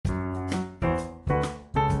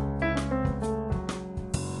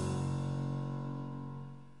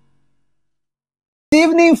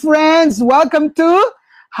Evening, friends. Welcome to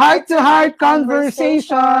Heart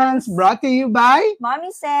Conversations, brought to you by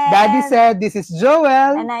Mommy said, Daddy said. This is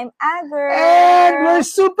Joel, and I'm Agar. and we're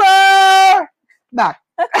super back.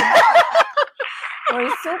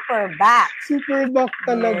 We're super back. Super back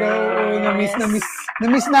talaga. Yes. Oo,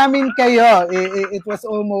 na-miss namin kayo. It was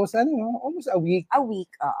almost a week. A week,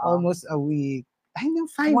 Almost a week. Ay, no,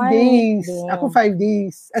 5 1 days. week din. Ako 5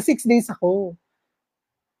 days. 6 days ako.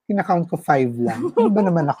 Kinakount ko 5 lang. Ano ba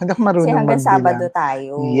naman ako? Hindi ako marunong Kasi hanggang magbilang. Sabado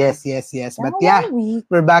tayo. Yes. But yeah, 1 week.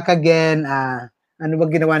 we're back again. Ano ba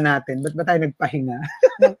ginawa natin? Ba't ba tayo nagpahinga?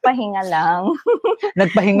 Nagpahinga lang.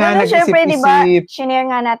 Nagpahinga, syempre, di ba, nag-isip-isip.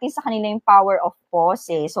 shinare nga natin sa kanila yung power of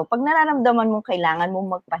pause eh. So, pag nararamdaman mo kailangan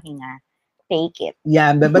mong magpahinga, take it.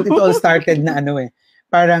 Yeah, but it all started na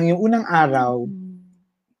parang yung unang araw,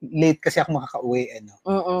 late kasi ako makaka-uwi.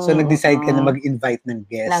 So, nag-decide ka na mag-invite ng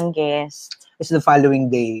guest. Ng guest. It's the following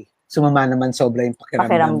day, sumama naman sobra yung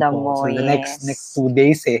pakiramdam ko. Mo, So, the yes. next 2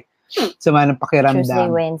 days sumama ng pakiramdam.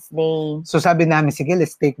 Tuesday, Wednesday. So, sabi namin, sige,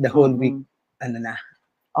 let's take the whole week.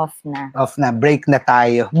 Off na. Break na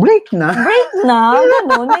tayo. Break na?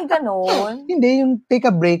 Ganun, may ganun. Hindi, yung take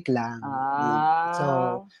a break lang. So,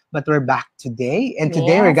 but we're back today. And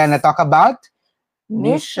today, we're gonna talk about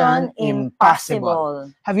Mission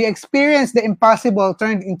Impossible. Have you experienced the impossible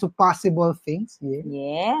turned into possible things?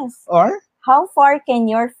 Yes. Or? How far can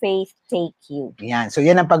your faith take you? Yan. So,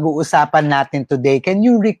 yan ang pag-uusapan natin today. Can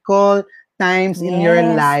you recall times in your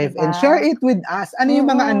life and share it with us? Ano yung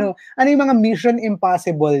mga ano yung mga mission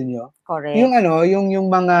impossible nyo? Correct. Yung yung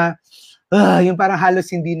mga yung parang halos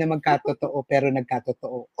hindi na magkatotoo pero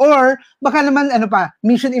nagkatotoo. Or baka naman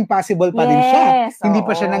mission impossible pa rin siya. Hindi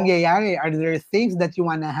pa siya nangyayari. Are there things that you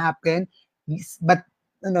wanna happen but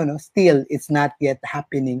still it's not yet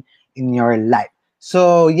happening in your life?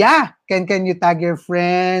 So, yeah, can you tag your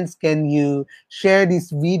friends? Can you share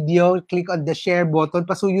this video? Click on the share button.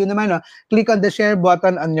 Pasuyo naman, click on the share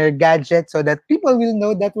button on your gadget so that people will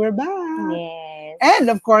know that we're back. Yes.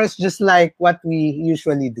 And, of course, just like what we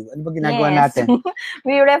usually do. Ano ba ginagawa natin?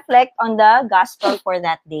 We reflect on the gospel for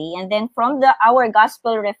that day. And then from our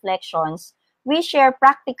gospel reflections, we share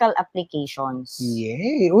practical applications.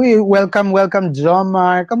 Yay! Uy, welcome,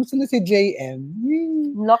 Jomar. Kamusta na si JM?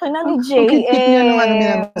 Laki na ni JM. Kit niya nung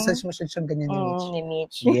minamassage mo siya ganyan ni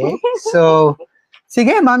Mitch. Yeah. So,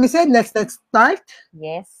 sige, Mommy said, let's start.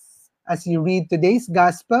 Yes. As you read today's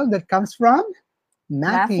gospel that comes from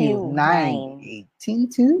Matthew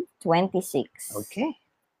 9:18 to 26. Okay.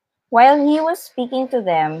 While he was speaking to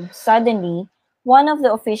them, suddenly, one of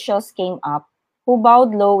the officials came up, who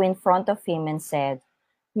bowed low in front of him and said,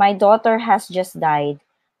 "My daughter has just died,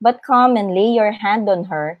 but come and lay your hand on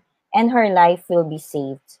her, and her life will be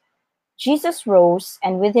saved." Jesus rose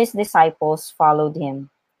and with his disciples followed him.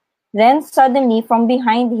 Then suddenly from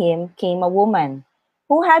behind him came a woman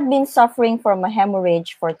who had been suffering from a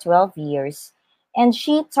hemorrhage for 12 years, and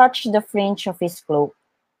she touched the fringe of his cloak,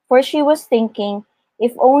 for she was thinking,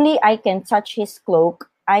 "If only I can touch his cloak,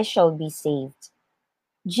 I shall be saved."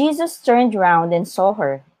 Jesus turned round and saw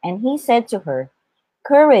her, and he said to her,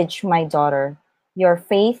 "Courage, my daughter, your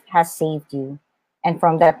faith has saved you." And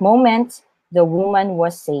from that moment, the woman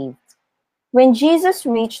was saved. When Jesus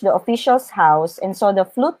reached the official's house and saw the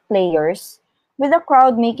flute players, with the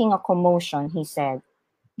crowd making a commotion, he said,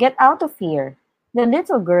 "Get out of here. The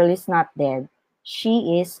little girl is not dead.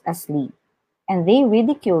 She is asleep." And they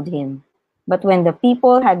ridiculed him. But when the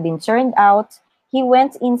people had been turned out, he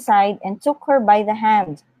went inside and took her by the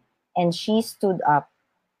hand, and she stood up.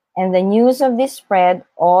 And the news of this spread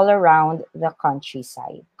all around the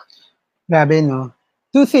countryside. Grabe, no?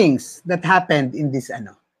 2 things that happened in this,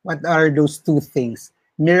 What are those 2 things?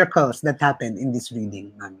 Miracles that happened in this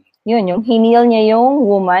reading, Mami. Yun, yung hinil niya yung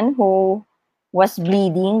woman who was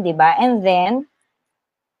bleeding, di ba? And then,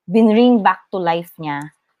 binring back to life niya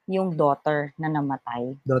yung daughter na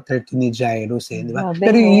namatay. Daughter to ni Jairus, di ba? Grabe,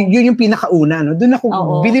 Pero yun yung pinakauna, no? Doon ako,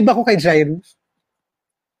 bilib ako kay Jairus.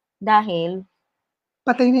 Dahil?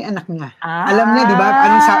 Patay na yung anak niya. Alam niya, di ba?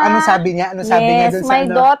 Anong sabi niya? Anong sabi niya doon sa my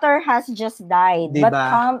daughter has just died, diba? But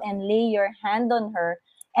come and lay your hand on her,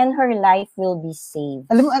 and her life will be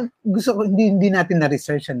saved. Alam mo, gusto ko, hindi natin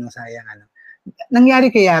na-research, sayang,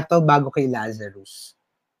 Nangyari kaya to bago kay Lazarus?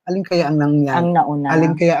 Alin kaya ang nangyari? Ang nauna.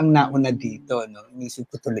 Alin kaya ang nauna dito, no? Inisip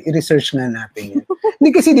ko tuloy. I-research nga natin yan. Hindi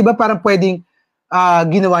kasi, di ba, parang pwedeng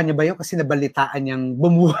ginawa niya ba yun kasi nabalitaan niyang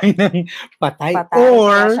bumuhay ng patay?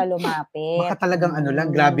 Or, siya lumapit. Baka talagang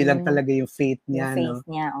grabe lang talaga yung faith niya, yung faith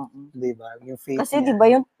niya, Di ba? Yung faith kasi niya. di ba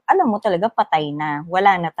yung, alam mo talaga, patay na.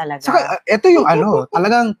 Wala na talaga. Saka, ito yung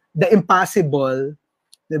talagang the impossible,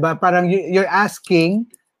 di ba? Parang you're asking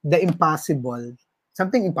the impossible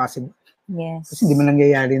something impossible. Yes. Kasi hindi mo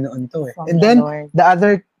nangyayari noon to eh. From And the then, Lord.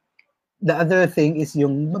 the other thing is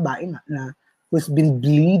yung babae nga na who's been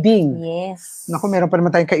bleeding. Yes. Naku, meron pa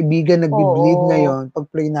naman tayong kaibigan nagbi-bleed Oo. ngayon.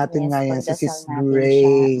 Pag-pray natin Yes, nga yan, si pagdasal Sis natin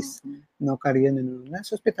Grace. siya. No, Karian,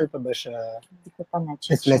 nasa hospital pa ba siya? Hindi ko pa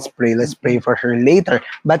na-check. Let's pray for her later.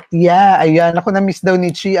 But yeah, ayan, ako na-miss daw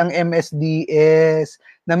ni Chi ang MSDS.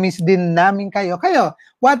 Na-miss din namin kayo. Kayo,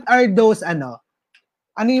 what are those ano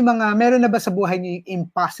yung mga, meron na ba sa buhay niyo yung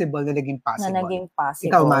impossible na naging possible? Na naging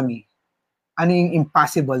possible. Ikaw, Mami. Ano yung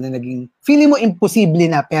impossible na naging, feeling mo imposible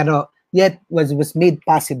na pero yet was made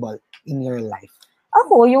possible in your life?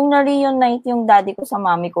 Ako, yung na-reunite yung daddy ko sa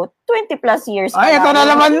mami ko, 20 plus years Ay, ito na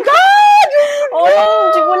naman ka! Oh,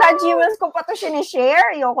 yung Jibula Jewels ko pa to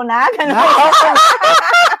sinishare. Ayoko na.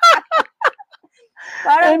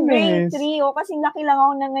 Parang grade 3. O, kasi laki lang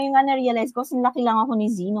ako na ngayon nga na-realize ko, kasi laki lang ako ni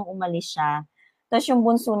Z nung umalis siya. Tapos yung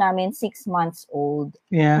bunso namin, 6 months old.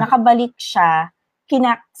 Yeah. Nakabalik siya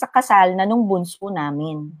sa kasal na nung bunso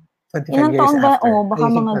namin. 25 Ilang years taon ba? after. Oh, baka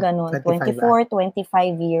mga ganun. 24,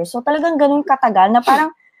 25 years. So talagang ganun katagal na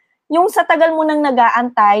parang yung sa tagal mo nang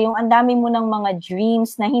nag-aantay, yung ang dami mo ng mga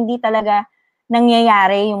dreams na hindi talaga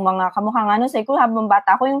nangyayari, yung mga kamukha nga nun, sa ko habang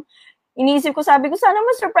bata ko, yung iniisip ko, sabi ko, sana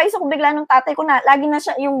ma-surprise ako bigla nung tatay ko na, lagi na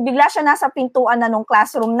siya, yung bigla siya nasa pintuan na nung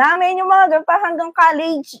classroom namin, yung mga ganun pa hanggang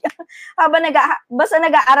college. Habang basta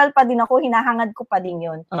nag-aaral pa din ako, hinahangad ko pa din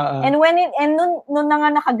yun. And nun na nga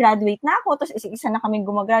nakagraduate na ako, tapos isa na kami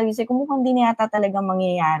gumagraduate, kasi mukhang di na yata talaga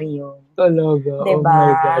mangyayari yun. Talaga, diba? Oh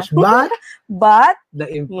my gosh. But the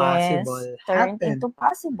impossible turned happened. into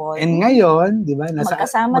possible. And ngayon, di ba,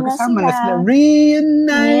 magkasama na sila.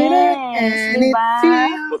 Reunited, and diba? it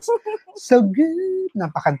feels so good.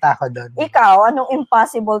 Napakanta ko doon. Ikaw, anong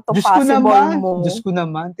impossible to Diyos possible mo? Diyos ko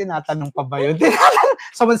naman, tinatanong pa ba yun?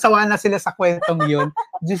 Sawan-sawa na sila sa kwentong yun.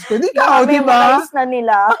 Diyos ko, ikaw, di ba? Na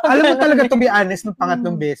nila. Alam mo talaga, to be honest, nung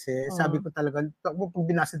pangatlong beses, sabi ko talaga, pag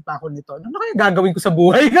binasid pa ako nito, ano kaya gagawin ko sa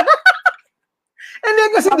buhay?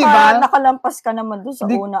 Hindi kasi, di ba? Nakalampas ka naman doon sa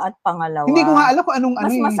una at pangalawa. Hindi ko nga alam kung anong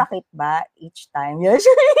mas masakit ba each time? Yes.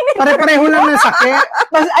 Pare-pareho lang ng sakit.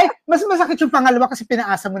 Mas masakit yung pangalawa kasi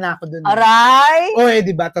pinaasa mo na ako doon. Aray! O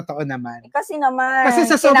di ba? Totoo naman. Kasi naman, kasi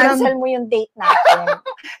sa sobrang kinancel mo yung date natin.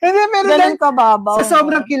 Hindi, pero ganun ka babaw. Sa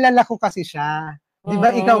sobrang kilala ko kasi siya. Di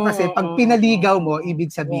ba ikaw kasi, pag pinaligaw mo,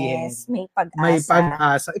 ibig sabihin, yes, may pag-asa. May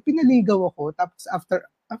pag-asa. Pinaligaw ako, tapos after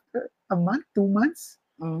a month, 2 months?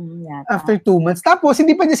 After 2 months. Tapos,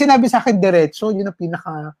 hindi pa niya sinabi sa akin diretso. Yun ang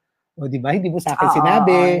pinaka, di ba? Hindi mo sa akin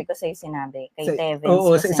sinabi. Hindi ko sa'yo sinabi. Kay Tevens.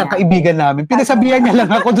 Oo, sa isang kaibigan namin. Pinasabihan niya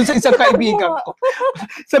lang ako dun sa isang kaibigan ko.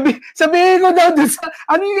 Sabihin ko daw dun sa,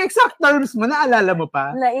 ano yung exact terms mo? Naalala mo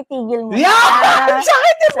pa? Naitigil mo. Yeah!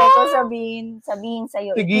 Sakit yun mo! So, sabihin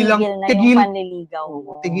sa'yo, itigil na yung panliligaw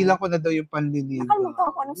mo. Tigilan ko na daw yung panliligaw. Nakalimutan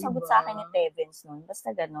ko anong sagot sa akin ni Tevens nun.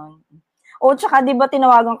 Basta ganun. O, tsaka di ba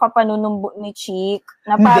tinawagan ka pa nun ni Chick?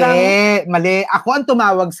 Na parang... Hindi, mali. Ako ang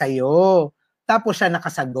tumawag sa'yo. Tapos siya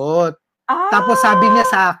nakasagot. Tapos sabi niya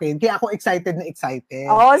sa akin, kaya ako excited na excited.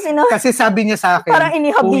 Oo, sino? Kasi sabi niya sa akin, parang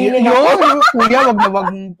inihabilin ako. Kuya, wag na wag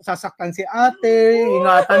sasaktan si ate,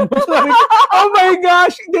 ingatan mo. Oh my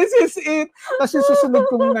gosh, this is it. Tapos yung susunod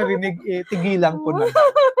kong narinig, tigilan ko na.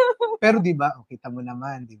 Pero di ba, kita mo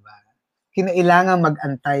naman, di ba? Kinailangan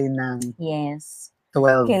mag-antay ng... Yes.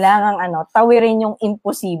 12. Kailangan tawirin yung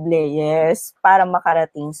imposible, yes, para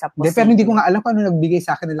makarating sa posible. Pero hindi ko nga alam kung ano nagbigay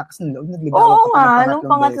sa akin ng lakas ng loob. Oo nga, nung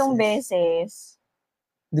pangatlong beses.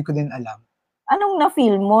 Hindi ko din alam. Anong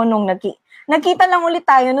na-feel mo nung nakita lang ulit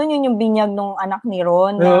tayo nun, yun yung binyag nung anak ni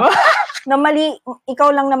Ron. Na mali,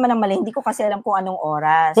 ikaw lang naman na mali, hindi ko kasi alam kung anong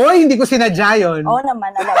oras. Hoy, hindi ko sinadya yun. Oo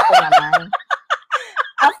naman, alam ko naman.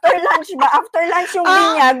 After lunch yung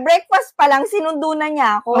binyag, breakfast pa lang, sinundo na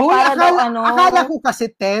niya ako. Akala ko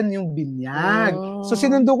kasi 10 yung binyag. So,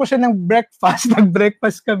 sinundo ko siya ng breakfast.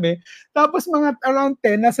 Nag-breakfast kami. Tapos, mga around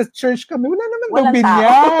 10, nasa church kami. Wala naman daw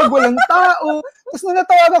binyag. Walang tao. Tapos, nung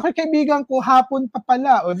natawagan ko kaibigan ko, hapon pa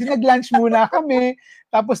pala. O, di nag-lunch muna kami.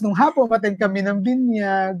 Tapos, nung hapon, matin kami ng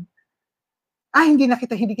binyag.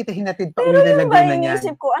 Hindi kita hinatid pa uwi na Laguna niyan.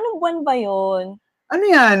 Pero ko, anong buwan ba yun? Ano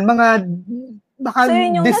yan? Baka so,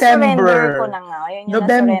 yun yung December. Ko na nga. Yun yung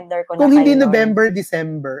na-surrender ko na kung hindi November,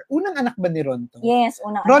 December. Unang anak ba ni Ron to? Yes,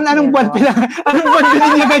 unang Ron, anak anong buwan pila? Anong buwan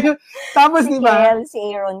pinili kayo? Tapos, di ba? Si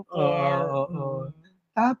Aaron Kel.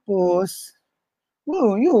 Tapos,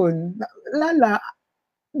 yun.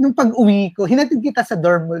 Nung pag-uwi ko, hinatid kita sa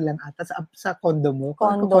dorm mo lang ata, sa condo mo.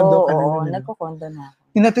 Condo, nagko-condo na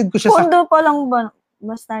ako. Hinatid ko siya condo pa lang ba?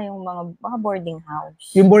 Basta yung mga boarding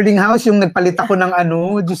house. Yung boarding house, yung nagpalit ako ng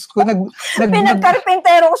Diyos ko,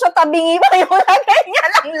 pinagkarpentero ko sa tabingi pa yung lagay niya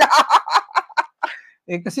lang.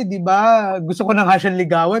 Kasi 'di ba, gusto ko na nga siyang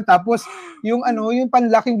ligawan tapos yung yung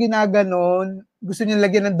panlaking ginaganon, gusto niya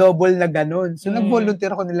lagyan ng double na ganon. So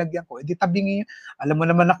nag-volunteer ako, nilagyan ko. Di tabingi, alam mo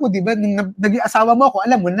naman ako, 'di ba, nung naging asawa mo ako,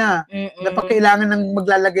 alam mo na. Na pag kailangan ng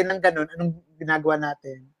maglalagay ng ganon, anong ginagawa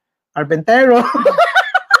natin? Carpentero.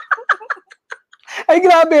 Ay,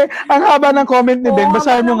 grabe. Ang haba ng comment ni Beng.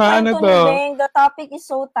 Basahin mo nga, ano to? Beng, the topic is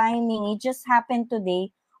so timing. It just happened today.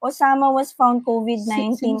 Osama was found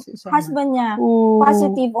COVID-19. Husband niya,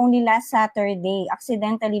 positive only last Saturday.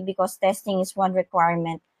 Accidentally because testing is one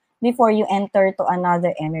requirement before you enter to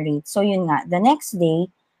another emirate. So yun nga, the next day,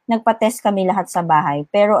 nagpa-test kami lahat sa bahay.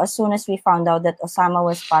 Pero as soon as we found out that Osama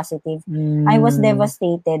was positive, I was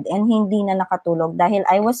devastated and hindi na nakatulog dahil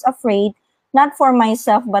I was afraid not for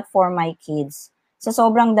myself but for my kids.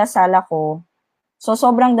 Sobrang dasal ako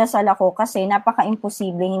kasi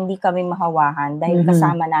napaka-imposible hindi kami mahawahan dahil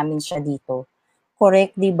kasama namin siya dito.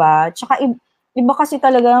 Correct, di ba? Tsaka iba kasi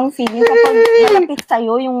talaga ang feeling kapag malapit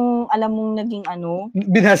sa'yo yung alam mong naging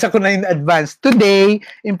Binasa ko na in advance. Today,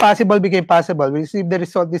 impossible became possible. We received the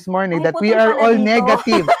result this morning that we are all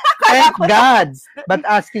negative. Thank God. But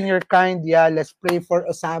asking your kind, let's pray for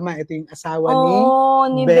Osama. Ito yung asawa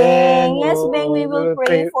ni Beng. Yes, Beng, we will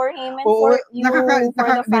pray for him and for you, for the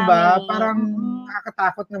family. Diba? Parang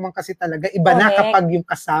nakakatakot naman kasi talaga. Iba na kapag yung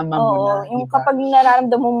kasama mo na. Yung kapag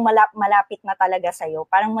nararamdaman mong malapit na talaga sa'yo,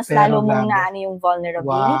 parang mas lalo mong na yung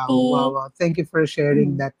vulnerability. Wow. Thank you for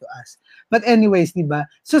sharing that to us. But anyways, diba?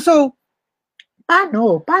 So,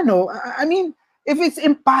 paano? I mean, if it's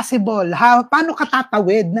impossible, paano ka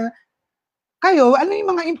tatawid na kayo, ano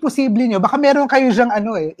yung mga imposible nyo? Baka meron kayo siyang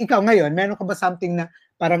ikaw ngayon, meron ka ba something na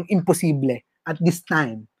parang imposible at this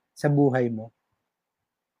time sa buhay mo?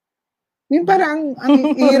 Yung parang,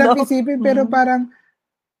 ang hirap isipin, pero parang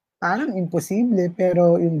imposible,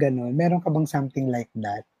 pero yung gano'n. Meron ka bang something like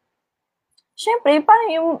that? Siyempre, parang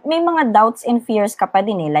yung may mga doubts and fears ka pa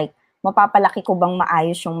din like, mapapalaki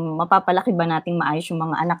ba nating maayos yung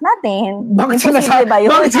mga anak natin? Bakit sinasabi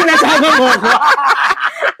mo ko?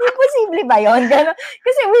 Imposible ba yun? Gano?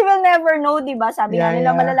 Kasi we will never know, di ba? Sabi nga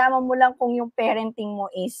nila, malalaman mo lang kung yung parenting mo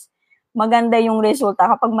is maganda yung resulta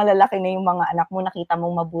kapag malalaki na yung mga anak mo, nakita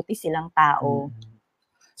mong mabuti silang tao.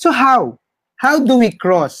 So how? How do we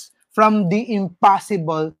cross from the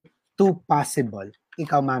impossible to possible?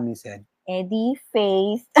 Ikaw, Mami said. Eddie,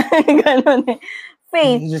 faith. Ganon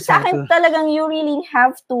faith. Sa akin talagang you really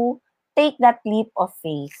have to take that leap of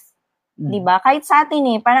faith. Diba? Kahit sa atin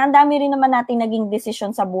parang ang dami rin naman natin naging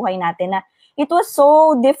decision sa buhay natin na it was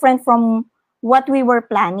so different from what we were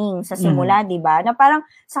planning sa simula, diba? Na parang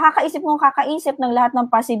sa kakaisip ng lahat ng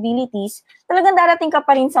possibilities, talagang darating ka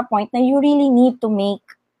pa rin sa point na you really need to make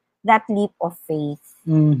that leap of faith.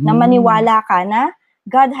 Na maniwala ka na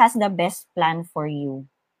God has the best plan for you.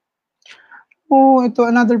 Ito,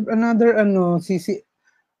 another, si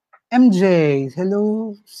MJ,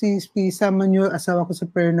 hello, sis, sama nyo, asawa ko sa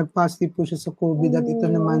prayer, nag-positive po siya sa COVID at ito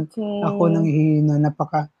naman, ako nanghihina,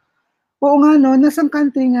 Oo nga, nasang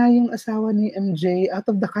country nga yung asawa ni MJ, out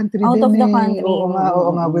of the country din. Oo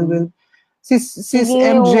nga, will. Sis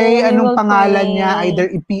MJ, anong pangalan niya? Either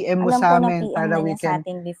i-PM mo sa amin para we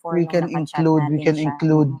can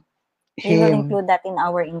include We will include that in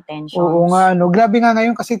our intentions. Oo nga, grabe nga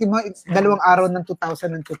ngayon kasi 2 araw ng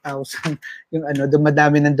 2,000 yung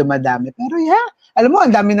dumadami. Pero alam mo,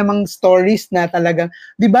 ang dami namang stories na talagang,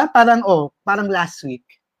 di ba, parang last week,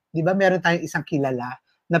 di ba, meron tayong isang kilala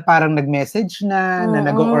na parang nag-message na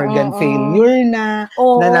nag-organ failure na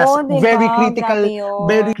nasa diba?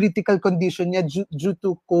 very critical condition niya due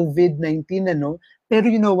to COVID-19, Pero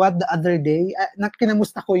you know what, the other day,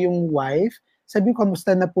 kinamusta ko yung wife, sabi ko,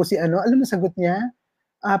 kamusta na po si alam mo sagot niya?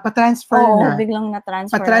 Pa-transfer na. Biglang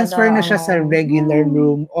na-transfer. Pa-transfer na siya sa regular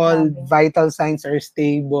room. All vital signs are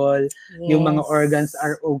stable. Yes. Yung mga organs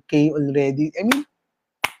are okay already. I mean,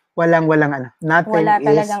 walang nothing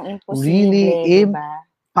is really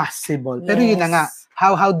impossible. Pero yun na nga,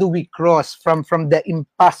 how do we cross from the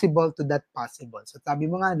impossible to that possible? So sabi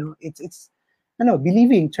mo nga, it's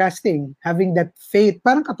believing, trusting, having that faith.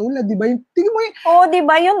 Parang katulad, di ba? Tingin mo di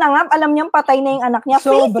ba? Yun na nga, alam niyang patay na yung anak niya.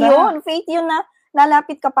 Faith yun na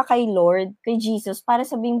lalapit ka pa kay Lord, kay Jesus, para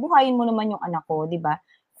sabihin, buhayin mo naman yung anak ko, di ba?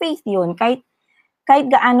 Faith yun. Kahit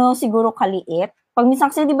gaano siguro kaliit. Pag minsan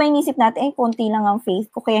kasi, di ba, inisip natin, konti lang ang faith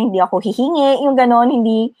ko, kaya hindi ako hihingi. Yung ganon,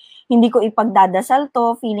 hindi ko ipagdadasal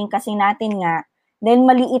to. Feeling kasi natin nga, dahil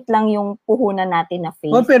maliit lang yung puhunan natin na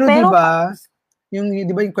faith. Pero di ba,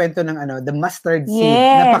 di ba yung kwento ng the mustard seed,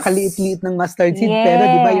 napakaliit-liit ng mustard seed, pero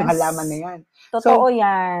di ba yung halaman na yan, Totoo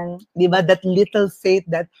yan. Di ba, that little faith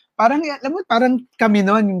that, parang, alam mo, parang kami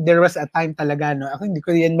noon, there was a time talaga, no? Ako hindi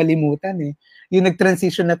ko yan malimutan eh. Yung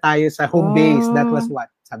nag-transition na tayo sa home base, that was what?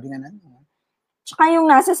 Sabi nga na, Tsaka yung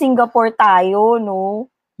nasa Singapore tayo, no?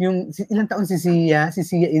 yung ilang taon si Sia? Si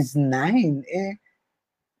Sia is 9.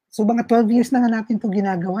 So, mga 12 years na nga natin ito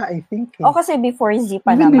ginagawa, I think. O kasi before Z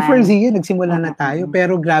pa Even naman. before Zia, nagsimula na tayo.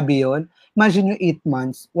 Pero grabe yun. Imagine yung 8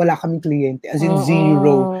 months, wala kaming kliyente. As in,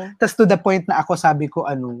 zero. Tapos to the point na ako, sabi ko,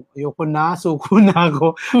 ayoko na, suko na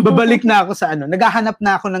ako. Babalik na ako sa naghahanap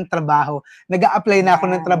na ako ng trabaho. Nag-a-apply na ako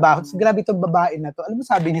ng trabaho. Tapos grabe itong babae na to. Alam mo,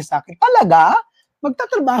 sabi niya sa akin, talaga?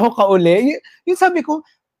 Magtatrabaho ka uli? Yung sabi ko,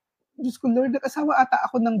 Diyos ko, Lord, nag-asawa ata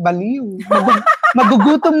ako ng baliw.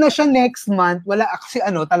 Magugutom na siya next month. Wala kasi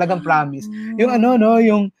talagang promise. Yung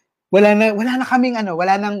yung wala na kaming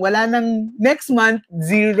wala nang next month,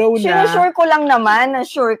 zero na. Sure ko lang naman na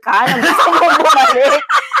sure ka na gusto mo bumalik.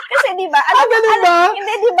 Kasi di ba? Ganun ba?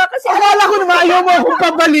 Hindi, di ba? Kasi akala ko naman ayaw mo akong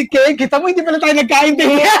pabalikin. Kita mo, hindi pala tayo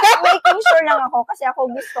nagkaintindihan. Making sure lang ako kasi ako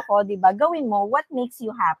gusto ko, di ba? Gawin mo what makes you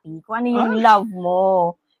happy. Kung ano yung love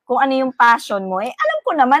mo. Kung ano yung passion mo,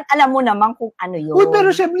 alam mo naman kung ano yun. Uy,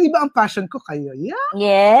 pero syempre, iba ang passion ko kayo. Yeah.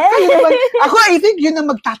 Yes. Kayo naman, ako, I think yun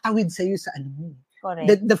ang magtatawid sa'yo sa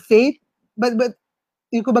Correct. The faith, but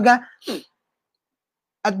yung kumbaga,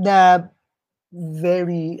 at the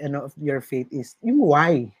very, of your faith is, yung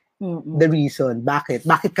why. The reason. Bakit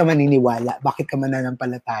ka maniniwala? Bakit ka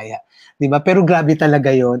mananampalataya? Diba? Pero grabe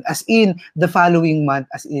talaga yon. As in, the following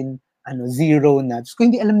month, as in, zero na. Tapos kung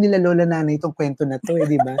hindi alam nila lola nanay itong kwento na to,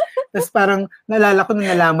 di ba? Tapos parang nalala ko nung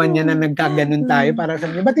nalaman niya na nagkaganon tayo, parang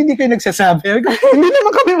sabi niya, ba't hindi kayo nagsasabi? Hindi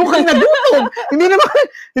naman kami mukhang nagutom.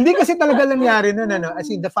 Hindi kasi talaga nangyari nun, as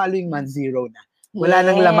in, the following month, zero na. Wala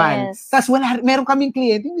nang laman. Tapos meron kaming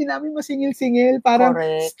kliyente, hindi namin masingil-singil, parang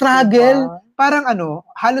struggle, diba? Parang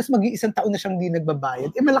halos mag-iisang taon na siyang di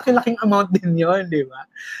nagbabayad. Malaki-laking amount din yun, di ba?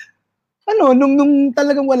 Nung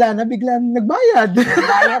talagang wala na, biglang nagbayad.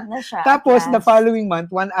 Nagbayad na siya. Tapos, the following month,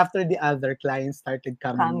 one after the other, clients started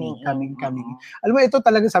coming. Alam mo, ito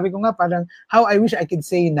talaga, sabi ko nga, parang, how I wish I could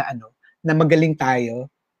say na, na magaling tayo.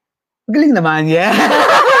 Magaling naman, yeah.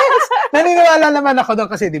 Naniniwala naman ako doon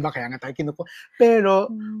kasi, di ba, kaya nga tayo kinuko. Pero,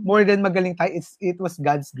 more than magaling tayo, it was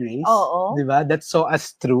God's grace. Oo. Di ba? That saw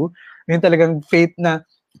us through. Yung talagang faith na,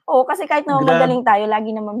 kasi kahit naman magaling tayo,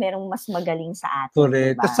 lagi naman merong mas magaling sa atin.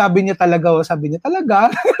 Correct. Diba? Tapos sabi niya talaga.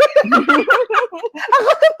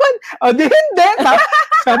 Ako naman, hindi.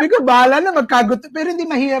 Sabi ko, bahala na magkaguto. Pero hindi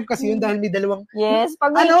mahirap kasi yun dahil may dalawang... Yes,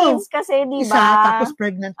 pag may kids kasi, di ba? Isa, tapos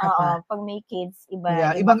pregnant ka pa. Pag may kids, iba.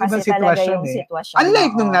 Yeah, ibang sitwasyon yung sitwasyon.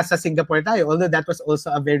 Unlike nung nasa Singapore tayo, although that was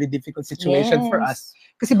also a very difficult situation for us.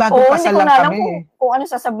 Kasi bago pasal lang kami. Kung ano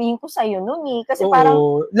sasabihin ko sa'yo nun eh. Kasi parang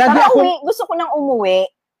gusto ko nang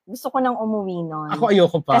umuwi. Gusto ko nang umuwi nun. Ako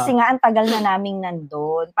ayoko pa. Kasi nga, ang tagal na naming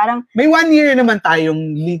nandun. Parang, may 1 year naman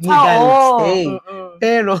tayong legal stay.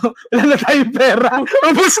 Pero, wala na tayong pera.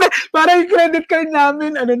 Tapos na, parang yung credit card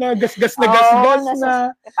namin, gasgas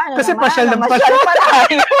na. Kasi pasyal pa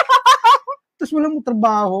tayo. Tapos wala mong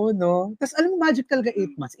trabaho, no? Tapos alam mo, magic talaga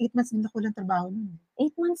 8 months. 8 months din ako walang trabaho nun.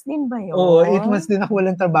 8 months din ba yun? Oo, 8 months din ako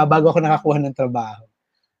walang trabaho bago ako nakakuha ng trabaho.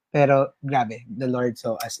 Pero, grabe, the Lord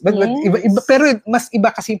saw us. But iba, pero mas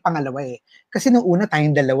iba kasi yung pangalawa eh. Kasi nung una,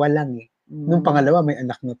 tayong dalawa lang eh. Nung pangalawa, may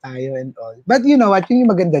anak na tayo and all. But you know what,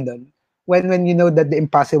 yung maganda doon, when you know that the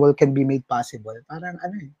impossible can be made possible, parang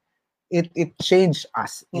it changed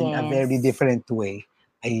us in a very different way.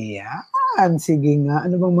 Ayan, sige nga.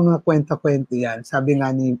 Ano bang mga kwenta-kwento yan? Sabi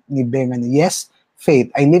nga ni Beng, yes,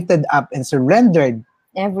 faith. I lifted up and surrendered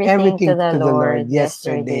everything to the Lord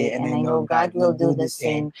yesterday, and I know God will do the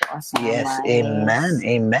same to us. Yes,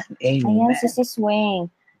 amen. Ayan, si Sis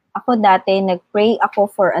Weng. Ako dati, nag-pray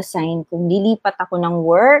ako for a sign kung lilipat ako ng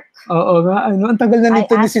work. Oo nga, ang tagal na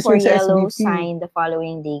nito ni Sis Weng sa SBT. I asked for yellow sign the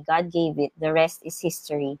following day. God gave it. The rest is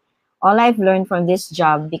history. All I've learned from this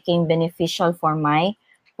job became beneficial for my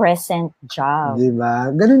present job.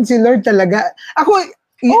 Diba? Ganun si Lord talaga.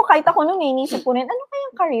 Kahit ako nung inisip ko rin, ano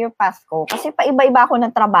kayang career path ko? Kasi paiba-iba ako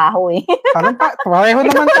ng trabaho eh. Parang pareho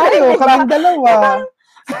naman tayo, kaming dalawa.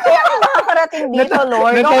 Kaya ako nakakarating dito,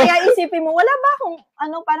 Lord. Kaya isipin mo,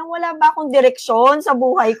 parang wala ba akong direksyon sa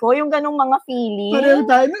buhay ko? Yung ganong mga feeling. Pareho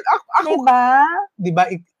tayo. Diba? Diba,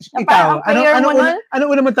 ikaw, ano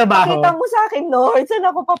una mong trabaho? Pakita mo sa akin, Lord, saan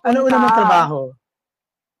ako papunta? Ano una mong trabaho?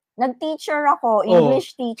 Nag-teacher ako,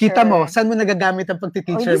 English teacher. Kita mo, saan mo nagagamit ang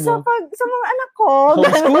pagti-teacher mo? Sa mga anak ko.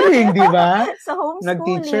 Homeschooling, di ba? Sa homeschooling.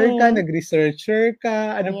 Nag-teacher ka, nag-researcher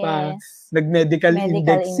ka, pa? Nag-medical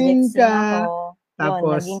indexing ka. Ako.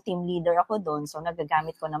 Tapos, naging team leader ako doon. So,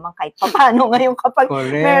 nagagamit ko naman kahit paano ngayon kapag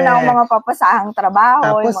correct. meron akong mga papasahang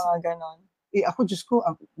trabaho, Tapos, yung mga ganon. Ako, Diyos ko,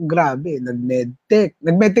 grabe, nag-medtech.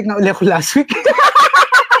 Nag-medtech na ulit ako last week.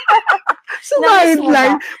 So,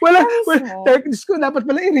 mind-blind. Diyos ko, dapat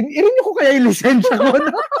pala, i-renew ko kaya yung lisensya ko,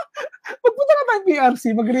 no? Magpunta ka tayong PRC,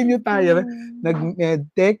 mag-renew tayo.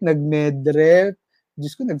 Nag-medtech, nag-medrep.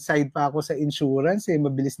 Diyos ko, nag-side pa ako sa insurance,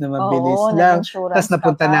 mabilis na mabilis lang. Tapos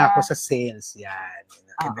napunta na ako sa sales. Yan.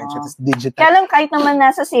 Eventually, digital. Kaya lang kahit naman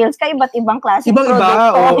nasa sales ka, iba't ibang klase produkto.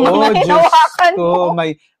 Ibang-iba, Diyos ko,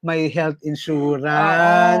 may health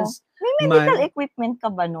insurance. May medical equipment ka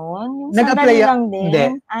ba nun? Yung nag-apply lang din? Hindi.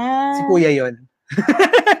 Si Kuya yon.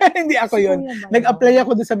 Hindi ako yon. Nag-apply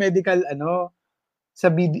ako doon sa medical, sa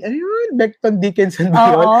Becton Dickinson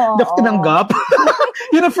ba yun? Hindi ako tinanggap.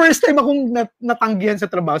 Yun ang first time akong natanggihan sa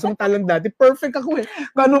trabaho. Samantalang dati, perfect ako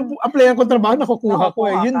Kano applyan ko trabaho, nakukuha ko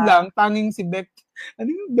Yun lang, tanging si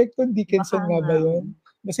Becton Dickinson nga ba yun?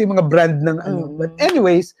 Kasi yung mga brand ng But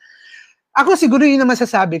anyways, ako siguro yun na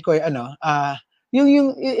masasabi ko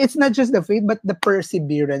it's not just the faith, but the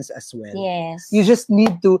perseverance as well. Yes. You just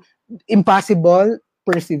need to, impossible,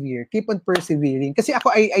 persevere. Keep on persevering. Kasi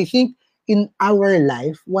ako, I think, in our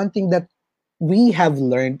life, one thing that we have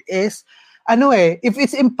learned is, if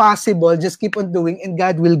it's impossible, just keep on doing and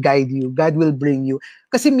God will guide you. God will bring you.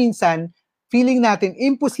 Kasi minsan, feeling natin,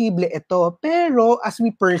 imposible ito, pero as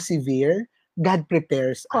we persevere, God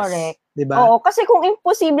prepares us. Correct. Diba? Oo, kasi kung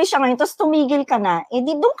imposible siya ngayon, tapos tumigil ka na,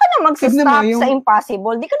 di doon ka na mag-stop sa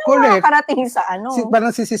impossible. Di ka na makakarating sa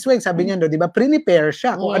Parang si Sis Weng, sabi niya, di ba, prepare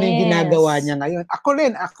siya kung ano yung ginagawa niya ngayon.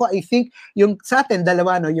 Ako, I think, yung sa atin,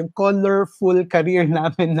 dalawa, yung colorful career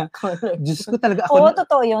namin na, Diyos ko talaga ako. Oo,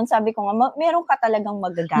 totoo yun. Sabi ko nga, meron ka talagang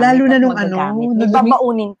magagamit. Lalo na nung may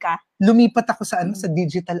babaunin ka. Lumipat ako sa sa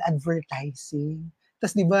digital advertising.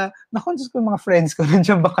 Tapos diba, nakonsus ko yung mga friends ko,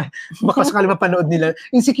 nandiyan baka sakali mapanood nila.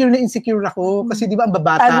 Insecure ako, kasi diba, ang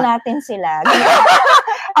babata. Tag natin sila.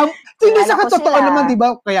 Hindi sa katotoo naman,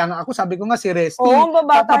 diba? Kaya nga ako, sabi ko nga si Resty. Oo,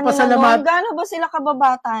 babata nila. Gano'n ba sila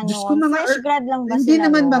kababata noon? Fresh grad lang ba sila? Hindi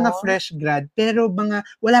naman mga fresh grad, pero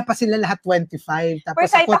wala pa sila lahat 25. Tapos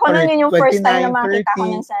kahit ako nun yun yung first time na makita ko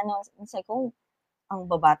nun sa ang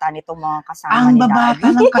babata nitong mga kasama ang babata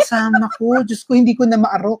ng kasama ko. Diyos ko, hindi ko na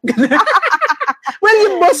maarok. Well,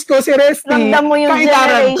 yung boss ko, si Resty, ramdam mo yung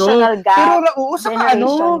generational gap. Pero saka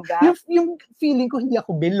yung feeling ko, hindi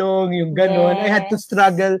ako belong, yung ganon. I had to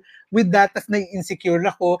struggle with that, tapos na-insecure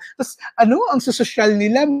ako. Tapos, ang sosyal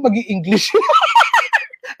nila, mag-i-English.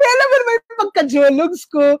 Kaya alam mo naman, pagka-geologs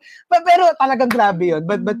ko. Pero talagang grabe yun.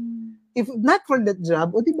 But if not for that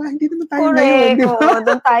job, diba, hindi naman tayo ngayon, diba?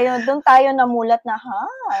 Doon tayo namulat na,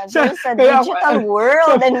 there's a digital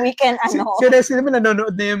world and we can, Seriously naman,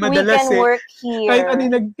 nanonood na yung madalas. We can work here.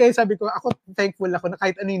 Kahit kaya sabi ko, ako thankful ako na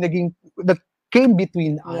kahit ano yung naging, that came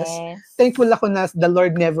between us. Yes. Thankful ako na the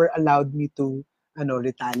Lord never allowed me to,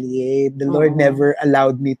 retaliate. The Lord never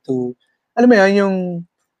allowed me to, alam mo yun,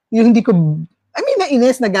 yung hindi ko,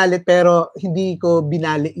 nainis, nagalit, pero hindi ko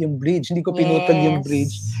binali yung bridge. Hindi ko pinutol yung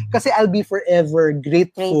bridge. Kasi I'll be forever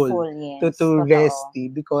grateful to Resty.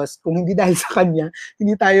 Because kung hindi dahil sa kanya,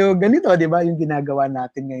 hindi tayo ganito, di ba, yung ginagawa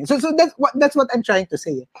natin ngayon. So that's what I'm trying to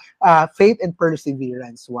say. Faith and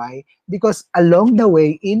perseverance. Why? Because along the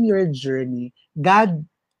way, in your journey, God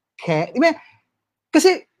can,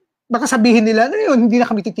 kasi baka sabihin nila, hindi na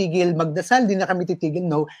kami titigil magdasal, hindi na kami titigil.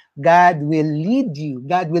 No, God will lead you.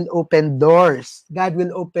 God will open doors. God will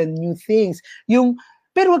open new things.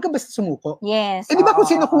 Pero wag ka basta sumuko. Yes. Di ba kung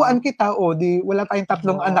sinukuan kita, wala tayong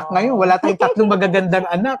 3 anak ngayon, wala tayong 3 magagandang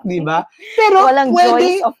anak, di ba? Pero walang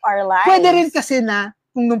joys of our lives. Pwede rin kasi na,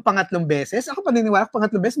 kung nung pangatlong beses, ako paniniwala,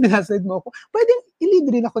 pangatlong beses, binaslide mo ako, pwedeng i-lead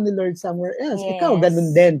rin ako ni Lord somewhere else. Yes. Ikaw,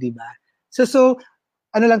 ganun din, di ba? So,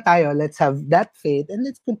 lang tayo, let's have that faith and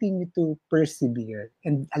let's continue to persevere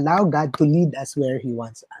and allow God to lead us where He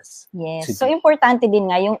wants us. Yes. So, importante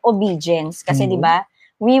din nga yung obedience. Kasi, di ba,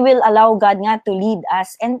 we will allow God nga to lead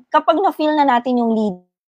us. And kapag na-feel na natin yung lead,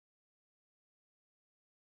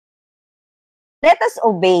 let us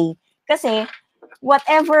obey. Kasi,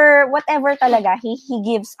 whatever talaga He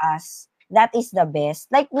gives us, that is the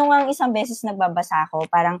best. Like, nung ang isang beses nagbabasa ako,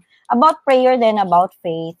 parang about prayer then about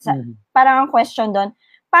faith. Parang ang question doon,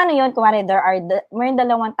 paano yun? Kumari, mayroon 2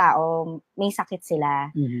 tao, may sakit sila.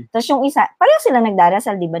 Tapos yung isa, pareho sila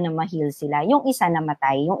nagdarasal, di ba, na ma-heal sila. Yung isa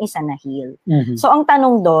namatay, yung isa na-heal. So, ang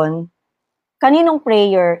tanong doon, kaninong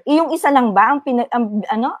prayer? Yung isa lang ba ang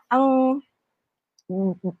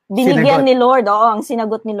binigyan ni Lord? Oo, ang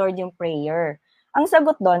sinagot ni Lord yung prayer. Ang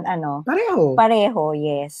sagot doon, ano? Pareho. Pareho,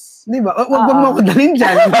 yes. Di ba? Wag mo ako dalhin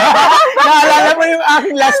dyan. Naalala mo yung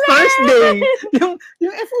aking last Thursday. Yung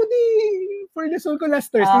FOD for the soul ko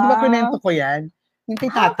last Thursday. Di ba kunento ko yan? Yung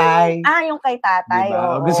kay tatay. Yung kay tatay.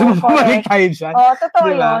 Diba? Oo, Gusto mo bumalik tayo dyan? Totoo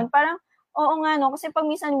Diba? yun. Parang, oo nga, no? Kasi pag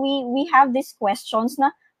minsan we have these questions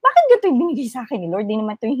na, bakit ganito yung binigay sa akin ni Lord? Di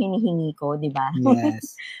naman ito yung hinihingi ko, di ba?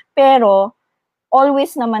 Yes. Pero,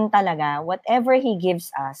 always naman talaga, whatever He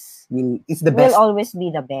gives us, It's the best. will always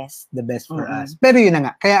be the best. The best for us. Pero yun na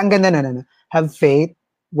nga. Kaya ang ganda na. Have faith,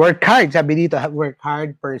 work hard. Sabi dito, work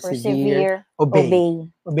hard, persevere,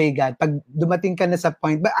 obey God. Pag dumating ka na sa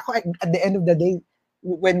point, but ako, at the end of the day,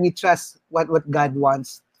 when we trust what God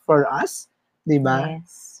wants for us, di ba?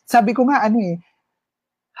 Yes. Sabi ko nga,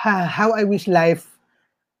 how I wish life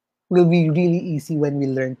will be really easy when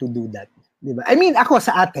we learn to do that. Diba? I mean, ako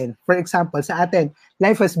sa atin, for example, sa atin,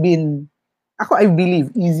 life has been, I believe,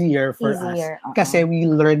 easier for us. Kasi we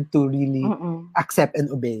learn to really accept and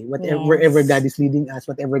obey wherever God is leading us,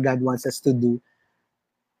 whatever God wants us to do.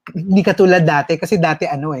 Hindi katulad dati, kasi dati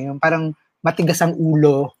yung parang matigas ang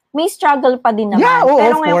ulo. May struggle pa din naman. Yeah,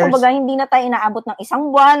 pero ngayon, kumbaga, hindi na tayo inaabot ng isang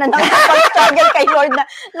buwan na nakapag-struggle kay Lord na,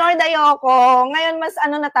 Lord, ayoko. Ngayon, mas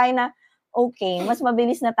na tayo na, okay, mas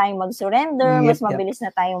mabilis na tayong mag-surrender, mas mabilis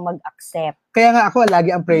na tayong mag-accept. Kaya nga ako, lagi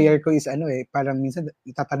ang prayer ko is parang minsan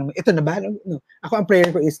itatanong mo, ito na ba? No. Ako ang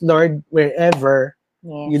prayer ko is, Lord, wherever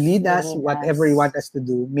you lead us, whatever you want us to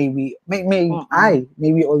do, may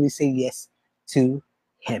we always say yes to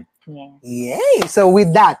Him. Yes. Yay! So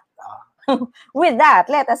with that,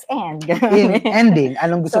 let us end. In ending,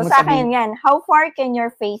 anong gusto mo sabihin? So sa akin yan, how far can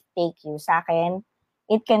your faith take you? Sa akin,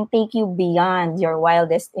 it can take you beyond your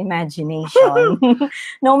wildest imagination.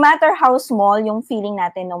 No matter how small yung feeling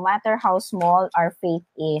natin, no matter how small our faith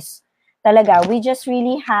is, talaga, we just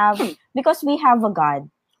really have, because we have a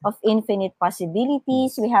God of infinite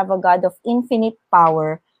possibilities, we have a God of infinite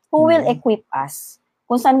power who will equip us.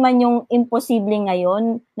 Kung saan man yung imposible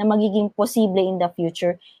ngayon na magiging posible in the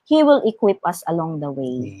future, He will equip us along the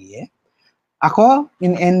way. Yeah. Ako,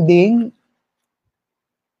 in ending,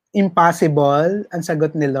 impossible, ang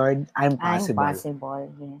sagot ni Lord, I'm possible. I'm possible,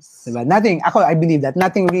 yes. Diba? I believe that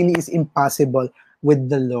nothing really is impossible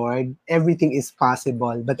with the Lord. Everything is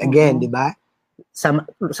possible. But again, diba?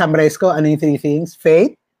 Summarize ko, ano yung 3 things?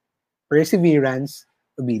 Faith, perseverance,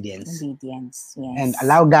 obedience. Obedience, yes. And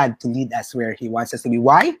allow God to lead us where He wants us to be.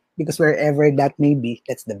 Why? Because wherever that may be,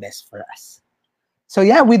 that's the best for us. So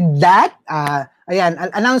yeah, with that,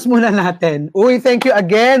 announce muna natin. Uy, thank you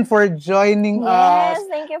again for joining us. Yes,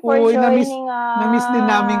 thank you for joining us. Na-miss din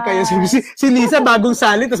namin kayo. Si Lisa, bagong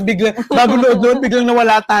sali, tapos bagong load, biglang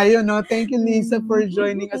nawala tayo, no? Thank you, Lisa, for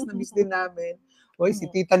joining us. Na-miss din namin. Uy, si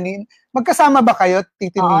Tita Nin. Magkasama ba kayo,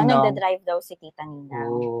 Tita Nino? Oo, nagda-drive daw si Tita Nina.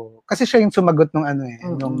 Oh, kasi siya yung sumagot ng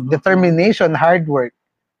yung determination, hard work.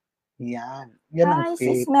 Yan ang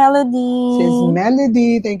faith. Sis Melody. Sis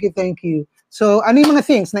Melody, thank you. So, ano yung mga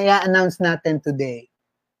things na i-announce natin today?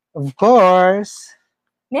 Of course,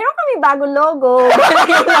 meron kami bagong logo.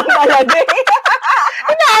 Yun lang talaga.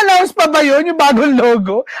 ina-announce pa ba yun, yung bagong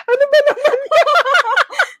logo? Ano ba naman yun?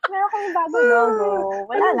 Meron kami bagong logo.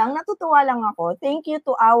 Wala lang, natutuwa lang ako. Thank you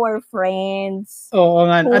to our friends. Oo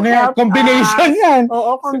nga. Ano yan? Combination yan.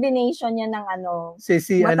 Oo, combination yan ng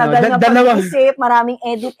matagal na pag-isip, maraming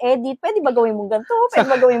edit. Pwede ba gawin mong ganito?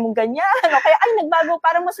 Pwede ba gawin mong ganyan? Kaya, nagbago,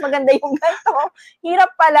 para mas maganda yung ganito.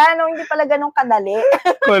 Hirap pala, hindi pala ganun kadali.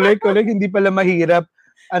 Correct. Hindi pala mahirap.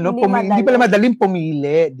 Hindi pala madaling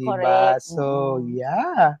pumili, di ba? So,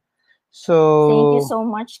 yeah. So, thank you so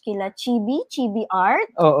much kila Chibi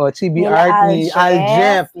Art. Oo, Chibi Art ni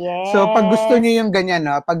Aljef. Yes. So, pag gusto niyo yung ganyan,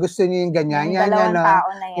 yung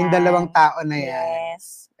dalawang tao na yan.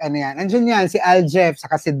 Yes. Ano yan? Andiyan yan, si Aljef,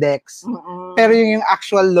 saka si Dex. Pero yung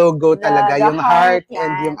actual logo talaga, yung heart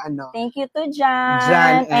and yung Thank you to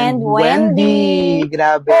Jan and Wendy.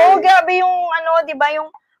 Grabe. Oh, grabe yung di ba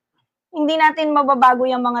yung hindi natin mababago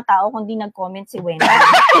yung mga tao kung di nag-comment si Wendy.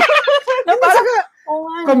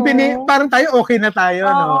 Parang tayo okay na tayo,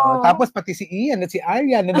 no? Tapos pati si Ian at si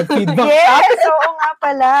Arya na nag-feedback. Yes, oo nga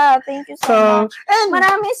pala. Thank you so much. And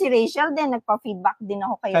marami si Rachel din, nagpa-feedback din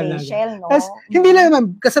ako kay Rachel, no? Hindi lang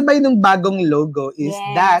naman, kasabay ng bagong logo is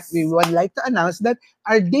that we would like to announce that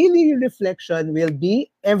our daily reflection will be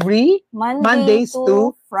every Mondays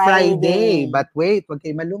to Friday. But wait, huwag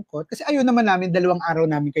kayo malungkot. Kasi ayun naman namin, 2 araw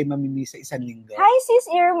namin kayo mamimiss sa 1 linggo. Hi, Sis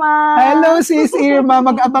Irma! Hello, Sis Irma!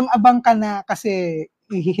 Mag-abang-abang ka na kasi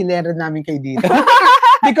ihihilera namin kayo dito.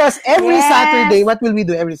 Because every Yes. Saturday, what will we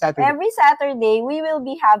do every Saturday? Every Saturday, we will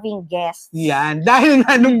be having guests. Yan. Dahil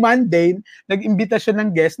nga nung Monday, nag-imbita siya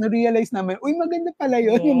ng guest, na-realize namin, uy, maganda pala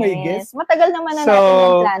yun, yung may guest. Matagal naman na So, natin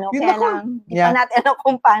yung plano. yun Kaya ako. lang, di Yeah. pa natin alam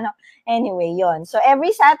kung paano. Anyway, yon. So,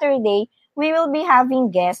 every Saturday, we will be having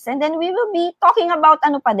guests and then we will be talking about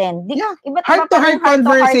ano pa din. Yeah. Iba't iba Heart-to-heart pa rin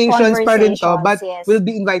conversations pa rin to, but yes. we'll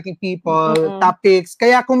be inviting people, Mm-mm. topics.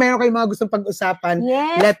 Kaya kung meron kayong mga gustong pag-usapan,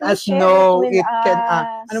 Yes, let us please share know. with It can, us.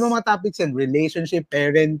 ano ba mga topics yan? Relationship,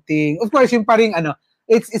 parenting. Of course, yung paring,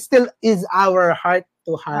 it still is our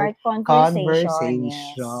heart-to-heart Heart conversation. conversation.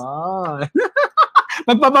 Yes.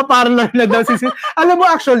 Magpapaparlor na daw si Sis. Alam mo,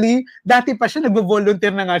 actually, dati pa siya,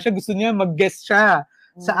 nagvo-volunteer na nga siya. Gusto niya mag-guest siya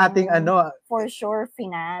sa ating For sure,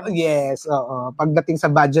 finance. Yes, oo. Pagdating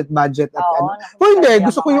sa budget at Oo, hindi,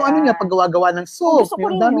 gusto ko yung niya, paggawa-gawa ng soap. Gusto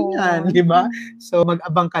ko Yung rin dami yun. niyan, di ba? So,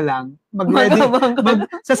 mag-abang ka lang.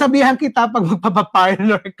 Sasabihan kita pag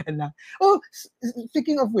magpapaparlor ka na. Oh,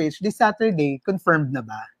 speaking of which, this Saturday, confirmed na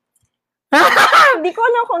ba? Hindi ko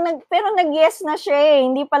alam kung pero nag-yes na siya eh.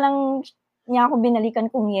 Hindi pa lang niya ako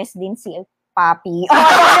binalikan kung yes din si Papi.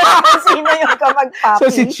 Sino yung kapag-Papi?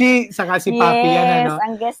 So, si Chi, saka si Papi yan, Yes,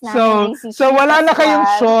 ang guest namin ay si Chi. So, wala na kayong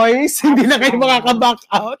Pascual. choice. Hindi na kayo makaka-back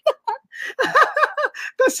out.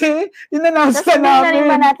 Kasi, in-announce na Sasabihin na rin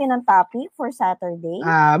ba namin. natin ang topic for Saturday?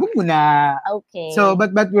 Wag muna. Okay. So,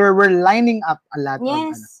 but we're lining up a lot of,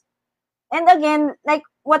 yes. And again, like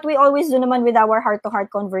what we always do naman with our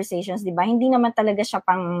heart-to-heart conversations, di ba? Hindi naman talaga siya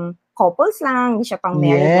pang couples lang, hindi siya pang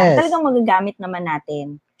married lang. Yes. Talagang magagamit naman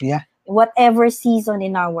natin. Yeah. Whatever season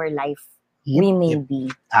in our life we may be.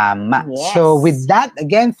 Tama. Yes. So, with that,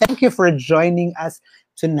 again, thank you for joining us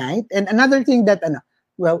tonight. And another thing that, I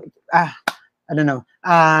don't know,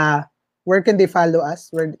 where can they follow us?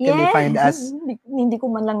 Where can they find us? Hindi ko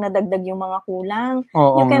man lang nadagdag yung mga kulang.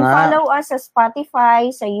 Oo You can nga. follow us sa Spotify,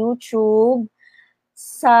 sa YouTube,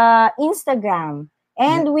 sa Instagram.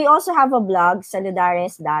 And we also have a blog,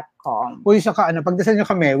 saludares.com. Uy, saka pagdasal nyo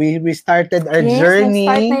kami, we started our Yes, journey.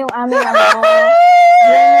 nag-start na yung aming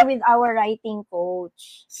journey with our writing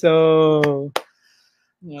coach. So,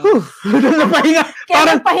 Yes. napahinga. Kaya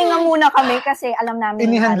Parang nagpahinga muna kami kasi alam namin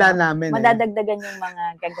inihanda namin. madadagdagan yung mga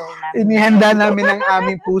gagawin namin. Inihanda namin ang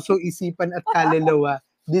aming puso, isipan at kaluluwa.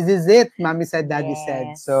 This is it, Mommy said, Daddy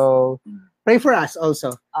said. Yes. So, pray for us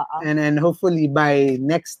also. And then hopefully by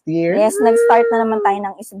next year. Yes, nag-start na naman tayo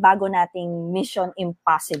ng bago nating Mission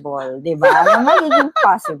Impossible, di ba? Na magiging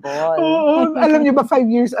possible. Oo, alam niyo ba, 5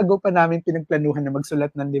 years ago pa namin pinagplanuhan na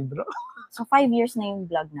magsulat ng libro? So, 5 years na yung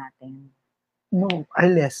vlog natin. No, or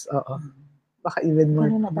less, oo. Baka even more.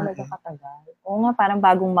 Ano na talaga katagal. Oo nga, parang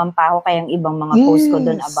bagong mampa ako kaya yung ibang mga post ko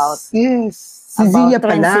dun about Yes. Si Zia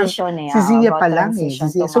pa lang. transition eh. Si Zia about pa lang eh. transition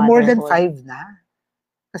Si Zia. to So more than motherhood. 5 na.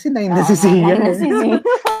 Kasi 9 na si Zia. nine na si Zia.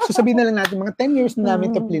 So sabihin na lang natin, mga 10 years na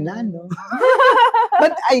namin ito plinano.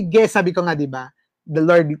 But I guess, sabi ko nga, di ba, the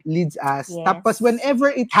Lord leads us. Yes. Tapos whenever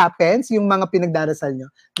it happens, yung mga pinagdarasal nyo,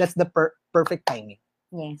 that's the perfect timing.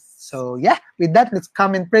 Yes. So yeah, with that, let's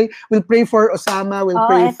come and pray. We'll pray for Osama. We'll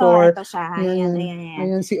pray for... Ito siya. Ayan.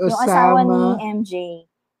 Ayan si Yung asawa ni Osama. MJ.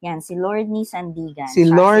 Yan, si Lordney Sandigan. Si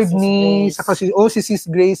tsaka Lordney, Sis saka Grace. si Sis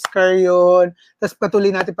Grace Carion. Tapos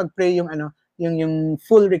patuloy natin pag-pray yung yung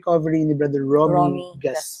full recovery ni Brother Romy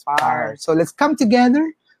Gaspar. Gaspar. So let's come together.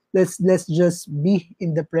 Let's just be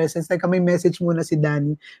in the presence. Like may message muna si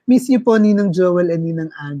Danny. Miss you po Ninang Joel and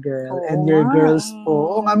Ninang Agel and your girls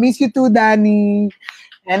po. Oo nga, miss you too, Danny.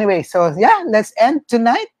 Anyway, so yeah, let's end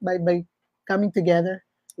tonight by coming together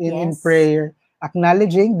in prayer,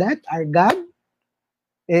 acknowledging that our God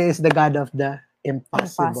is the God of the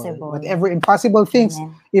impossible. Whatever impossible things,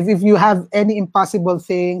 Amen. if you have any impossible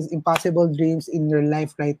things, impossible dreams in your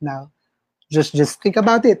life right now, just think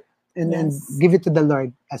about it and give it to the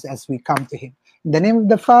Lord as we come to Him. In the name of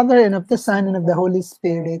the Father and of the Son and of the Holy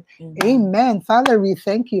Spirit. Amen. Father, we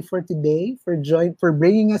thank you for today, for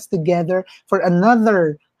bringing us together for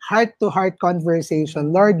another heart-to-heart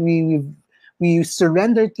conversation. Lord, we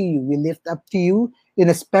surrender to you. We lift up to you in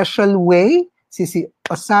a special way. Sisi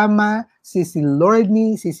Osama, Sisi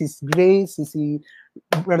Lordney, Sisi Grace, Sisi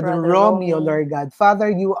Brother Romy, oh Lord God. Father,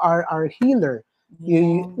 you are our healer.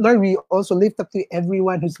 Lord, we also lift up to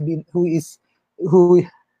everyone who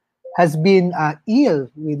has been ill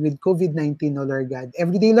with COVID-19, oh Lord God.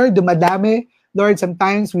 Every day, Lord, dumadami. Lord,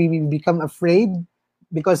 sometimes we become afraid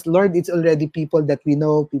because, Lord, it's already people that we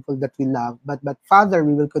know, people that we love. But Father,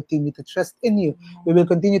 we will continue to trust in you. We will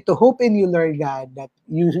continue to hope in you, Lord God, that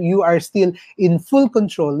you are still in full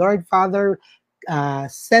control. Lord, Father,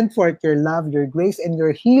 send forth your love, your grace, and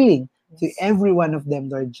your healing to every one of them,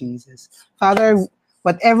 Lord Jesus. Father,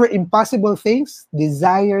 Whatever impossible things,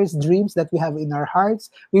 desires, dreams that we have in our hearts,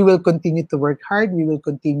 we will continue to work hard. We will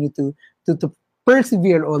continue to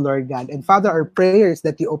persevere, oh Lord God. And Father, our prayers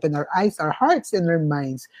that you open our eyes, our hearts, and our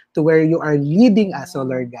minds to where you are leading us, oh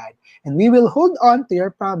Lord God. And we will hold on to your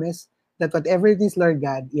promise that whatever it is, Lord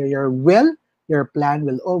God, your will, your plan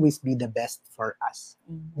will always be the best for us.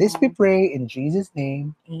 This we pray in Jesus'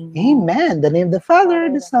 name. Amen. The name of the Father,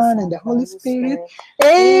 the Son, and the Holy Spirit.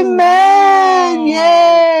 Amen!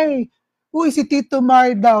 Yay! Uy, si Tito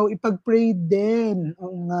Mar daw, ipag-pray din.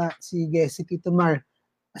 Oo nga, sige, si Tito Mar.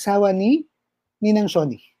 Asawa ni Ninang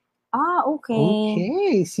Shoni. Okay.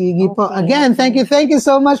 Okay, sige po. Okay, Again, okay. thank you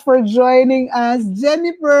so much for joining us,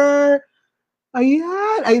 Jennifer.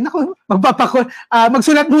 Ayan. Ay, naku,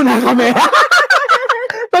 magsulat muna kami.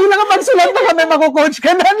 Pag nakapagsulat na kami, mako-coach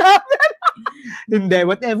ka na namin. Hindi,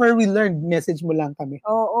 whatever we learned, message mo lang kami.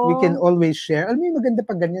 Oo. We can always share. Alam mo, maganda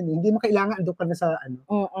pag ganyan. Hindi mo kailangan ando ka na sa ano.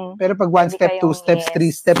 Pero pag 1 Pwede step, 2 kayong, steps, yes.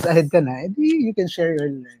 3 steps ahead ka na, edi you can share your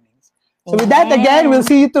learnings. So with that, again, we'll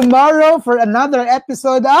see you tomorrow for another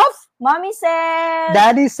episode of Mommy said.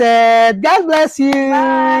 Daddy Said. God bless you.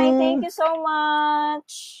 Bye. Thank you so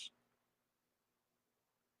much.